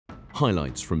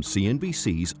Highlights from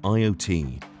CNBC's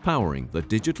IOT, powering the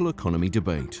digital economy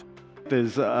debate.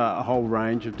 There's a whole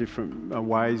range of different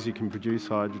ways you can produce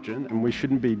hydrogen, and we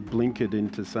shouldn't be blinkered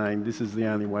into saying this is the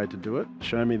only way to do it.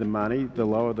 Show me the money, the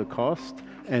lower the cost,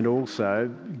 and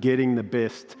also getting the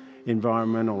best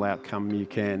environmental outcome you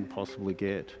can possibly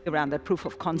get. Around that proof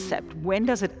of concept, when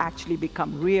does it actually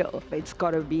become real? It's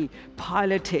got to be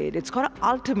piloted, it's got to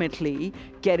ultimately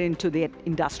get into the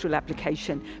industrial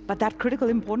application. But that critical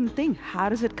important thing, how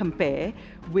does it compare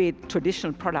with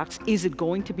traditional products? Is it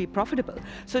going to be profitable?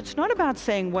 So it's not about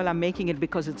saying, well, I'm making it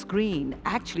because it's green.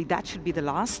 Actually, that should be the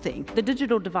last thing. The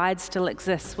digital divide still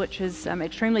exists, which is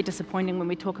extremely disappointing when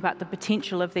we talk about the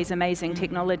potential of these amazing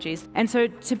technologies. And so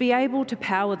to be able to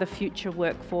power the future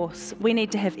workforce, we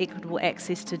need to have equitable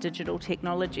access to digital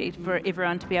technology for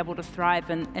everyone to be able to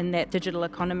thrive in that digital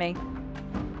economy.